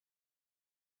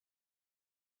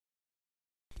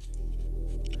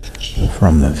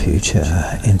From the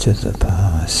future into the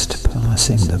past,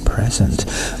 passing the present,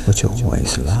 which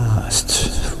always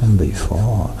lasts, from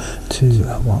before to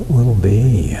what will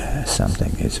be.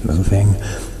 Something is moving,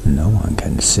 no one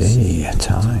can see.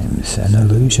 Time's an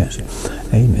illusion,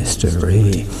 a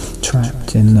mystery,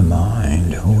 trapped in the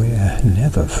mind. We're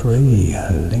never free,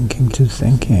 linking to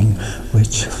thinking,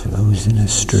 which flows in a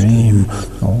stream.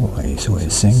 Always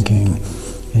we're sinking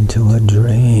into a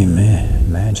dream,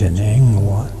 imagining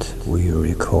what we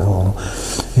recall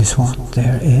is what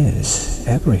there is,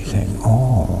 everything,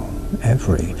 all,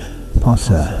 every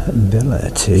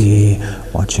possibility.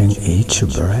 Watching each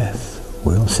breath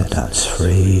will set us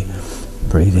free,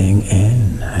 breathing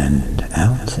in and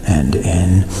out and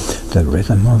in. The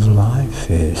rhythm of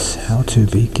life is how to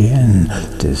begin,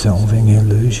 dissolving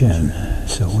illusion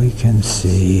so we can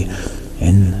see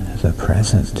in the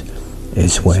present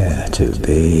is where to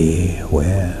be,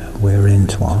 where we're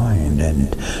entwined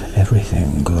and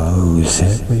everything glows.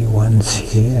 Everyone's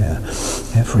here,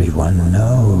 everyone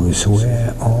knows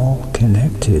we're all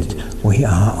connected. We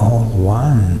are all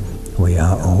one, we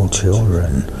are all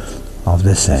children of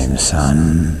the same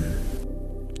sun.